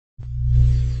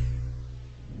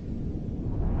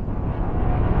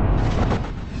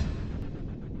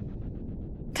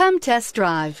Come test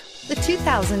drive the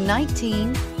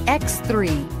 2019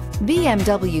 X3.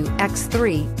 BMW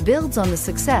X3 builds on the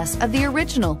success of the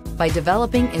original by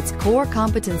developing its core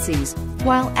competencies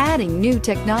while adding new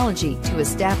technology to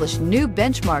establish new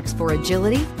benchmarks for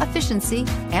agility, efficiency,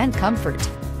 and comfort.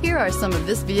 Here are some of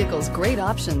this vehicle's great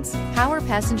options: power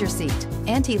passenger seat,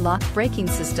 anti-lock braking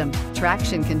system,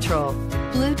 traction control,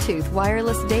 Bluetooth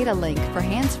wireless data link for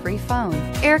hands-free phone,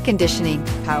 air conditioning,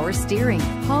 power steering,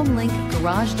 home link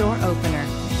garage door opener,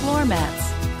 floor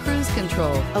mats, cruise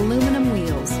control, aluminum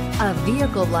wheels. A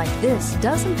vehicle like this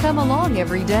doesn't come along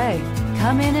every day.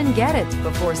 Come in and get it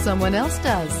before someone else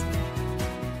does.